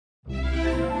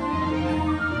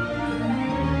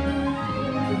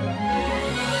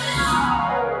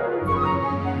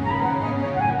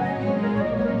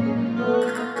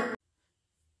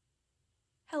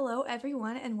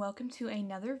everyone, and welcome to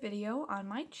another video on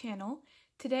my channel.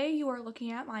 Today you are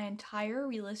looking at my entire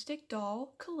realistic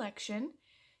doll collection.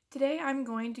 Today I'm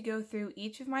going to go through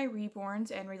each of my Reborns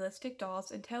and realistic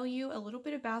dolls and tell you a little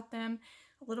bit about them,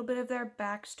 a little bit of their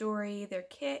backstory, their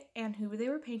kit, and who they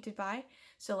were painted by.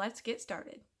 So let's get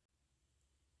started.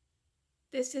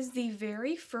 This is the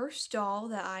very first doll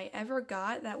that I ever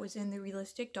got that was in the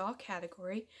realistic doll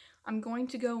category. I'm going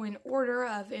to go in order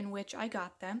of in which I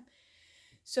got them.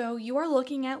 So you are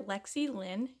looking at Lexi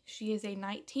Lynn. She is a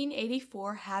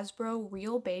 1984 Hasbro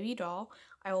real baby doll.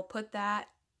 I will put that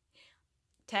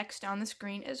text on the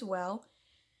screen as well.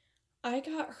 I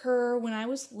got her when I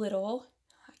was little.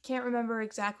 I can't remember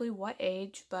exactly what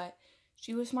age, but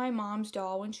she was my mom's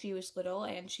doll when she was little,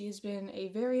 and she has been a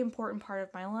very important part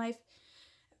of my life.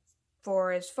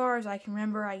 For as far as I can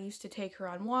remember, I used to take her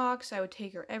on walks. I would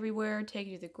take her everywhere, take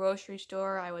her to the grocery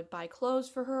store. I would buy clothes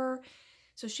for her.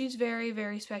 So she's very,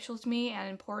 very special to me and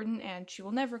important, and she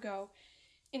will never go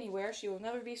anywhere. She will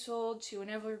never be sold. She will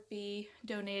never be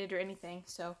donated or anything.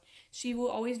 So she will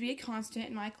always be a constant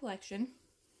in my collection.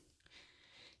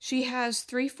 She has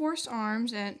 3/4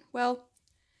 arms and, well,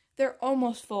 they're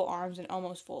almost full arms and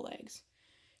almost full legs.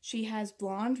 She has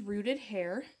blonde rooted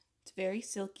hair. It's very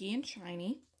silky and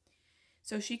shiny.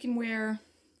 So she can wear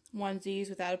onesies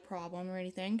without a problem or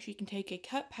anything. She can take a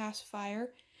cut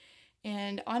pacifier.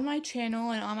 And on my channel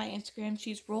and on my Instagram,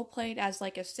 she's role-played as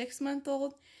like a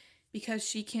 6-month-old because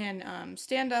she can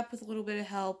stand up with a little bit of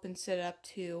help and sit up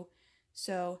too.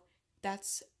 So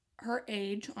that's her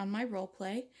age on my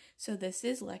roleplay. So this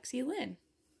is Lexi Lynn.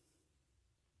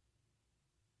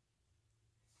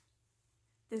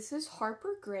 This is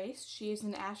Harper Grace. She is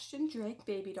an Ashton Drake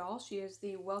baby doll. She is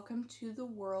the Welcome to the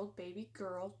World baby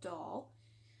girl doll.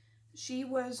 She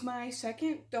was my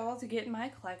second doll to get in my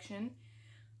collection.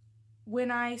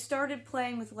 When I started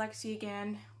playing with Lexi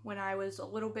again, when I was a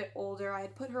little bit older, I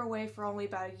had put her away for only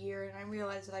about a year, and I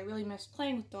realized that I really missed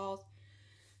playing with dolls.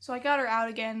 So I got her out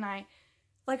again, and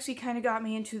Lexi kind of got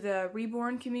me into the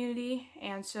Reborn community,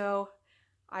 and so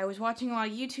I was watching a lot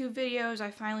of YouTube videos.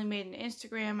 I finally made an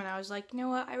Instagram, and I was like, you know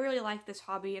what, I really like this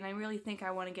hobby, and I really think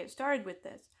I want to get started with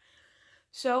this.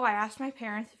 So I asked my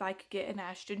parents if I could get an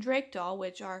Ashton Drake doll,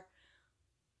 which are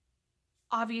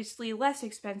obviously less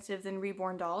expensive than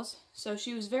Reborn dolls. So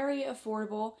she was very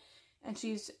affordable, and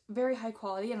she's very high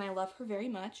quality, and I love her very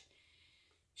much.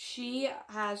 She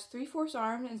has 3/4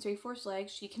 arms and 3/4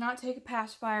 legs. She cannot take a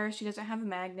pacifier. She doesn't have a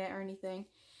magnet or anything.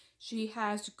 She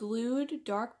has glued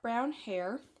dark brown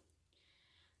hair,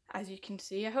 as you can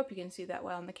see. I hope you can see that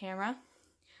well in the camera.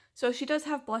 So she does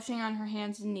have blushing on her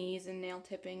hands and knees and nail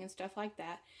tipping and stuff like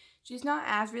that. She's not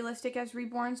as realistic as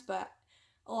Reborns, but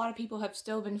a lot of people have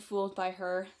still been fooled by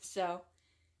her. So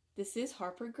this is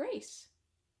Harper Grace.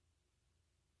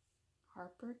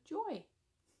 Harper Joy.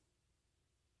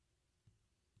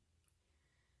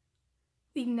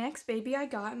 The next baby I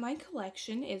got in my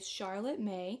collection is Charlotte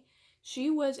May.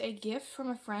 She was a gift from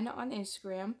a friend on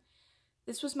Instagram.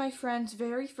 This was my friend's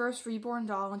very first Reborn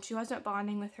doll, and she wasn't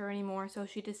bonding with her anymore, so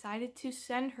she decided to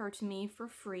send her to me for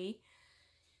free.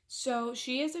 So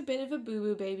she is a bit of a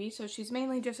boo-boo baby, so she's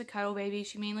mainly just a cuddle baby.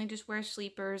 She mainly just wears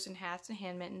sleepers and hats and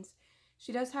hand mittens.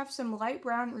 She does have some light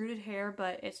brown rooted hair,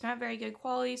 but it's not very good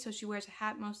quality, so she wears a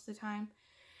hat most of the time.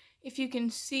 If you can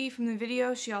see from the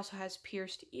video, she also has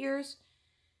pierced ears.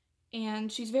 And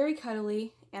she's very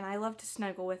cuddly, and I love to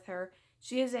snuggle with her.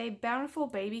 She is a Bountiful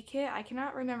Baby kit. I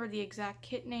cannot remember the exact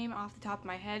kit name off the top of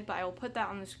my head, but I will put that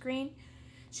on the screen.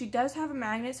 She does have a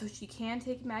magnet, so she can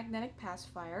take a magnetic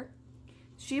pacifier.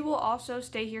 She will also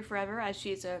stay here forever, as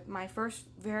she's my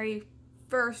very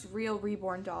first real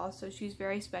Reborn doll, so she's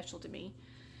very special to me.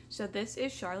 So this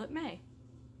is Charlotte May.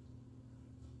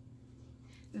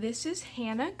 This is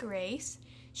Hannah Grace.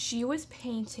 She was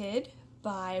painted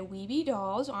by Weeby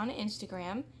Dolls on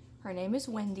Instagram. Her name is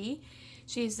Wendy.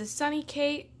 She's the Sunny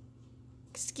Kit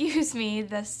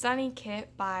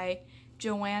by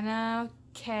Joanna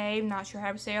K. I'm not sure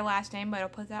how to say her last name, but I'll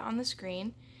put that on the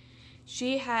screen.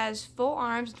 She has full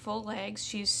arms and full legs.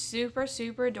 She's super,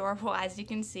 super adorable, as you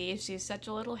can see. She's such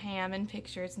a little ham in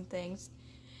pictures and things.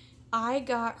 I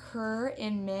got her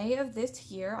in May of this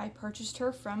year. I purchased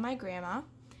her from my grandma.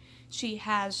 She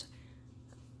has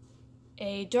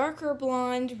a darker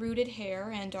blonde rooted hair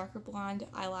and darker blonde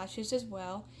eyelashes as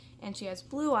well. And she has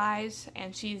blue eyes,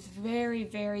 and she's very,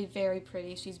 very, very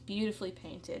pretty. She's beautifully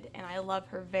painted, and I love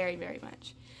her very, very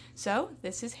much. So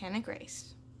this is Hannah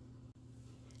Grace.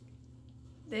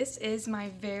 This is my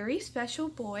very special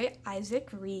boy, Isaac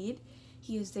Reed.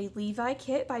 He is the Levi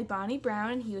Kit by Bonnie Brown,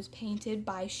 and he was painted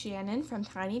by Shannon from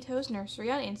Tiny Toes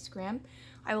Nursery on Instagram.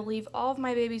 I will leave all of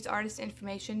my baby's artist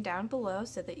information down below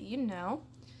so that you know.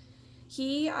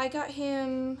 I got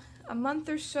him a month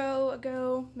or so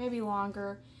ago, maybe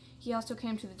longer. He also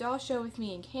came to the doll show with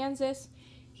me in Kansas.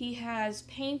 He has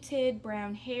painted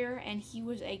brown hair, and he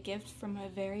was a gift from a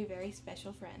very, very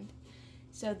special friend.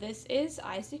 So this is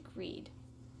Isaac Reed.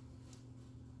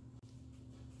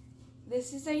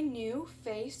 This is a new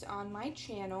face on my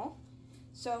channel.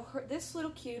 So this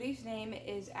little cutie's name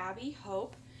is Abby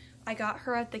Hope. I got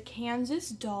her at the Kansas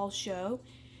doll show.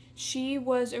 She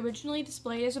was originally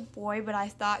displayed as a boy, but I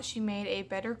thought she made a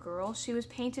better girl. She was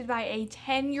painted by a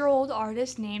 10-year-old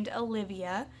artist named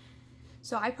Olyvia.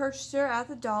 So I purchased her at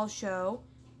the doll show.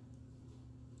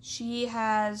 She's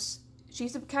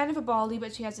kind of a baldy,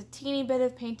 but she has a teeny bit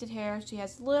of painted hair. She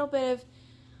has a little bit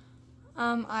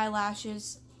of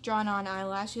eyelashes, drawn on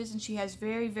eyelashes, and she has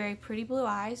very, very pretty blue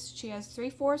eyes. She has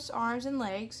 3/4 arms and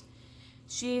legs.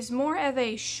 She's more of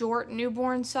a short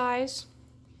newborn size.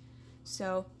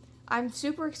 So I'm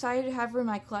super excited to have her in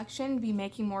my collection and be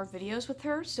making more videos with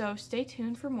her, so stay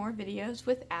tuned for more videos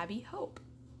with Abby Hope.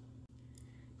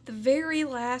 The very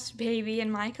last baby in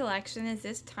my collection is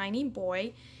this tiny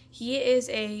boy. He is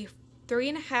a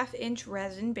 3.5-inch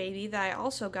resin baby that I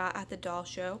also got at the doll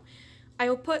show. I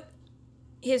will put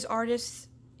his artist's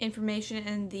information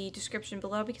in the description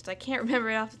below because I can't remember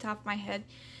it off the top of my head.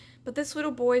 But this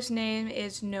little boy's name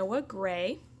is Noah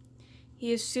Gray.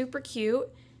 He is super cute.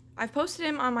 I've posted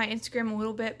him on my Instagram a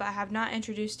little bit, but I have not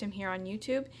introduced him here on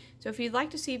YouTube. So if you'd like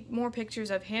to see more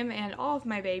pictures of him and all of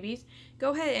my babies,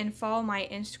 go ahead and follow my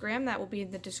Instagram. That will be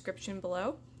in the description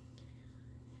below.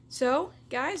 So,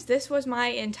 guys, this was my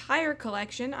entire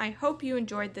collection. I hope you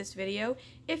enjoyed this video.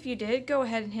 If you did, go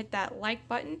ahead and hit that like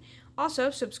button.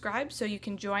 Also, subscribe so you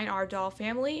can join our doll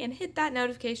family and hit that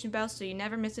notification bell so you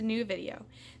never miss a new video.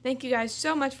 Thank you guys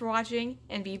so much for watching,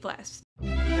 and be blessed.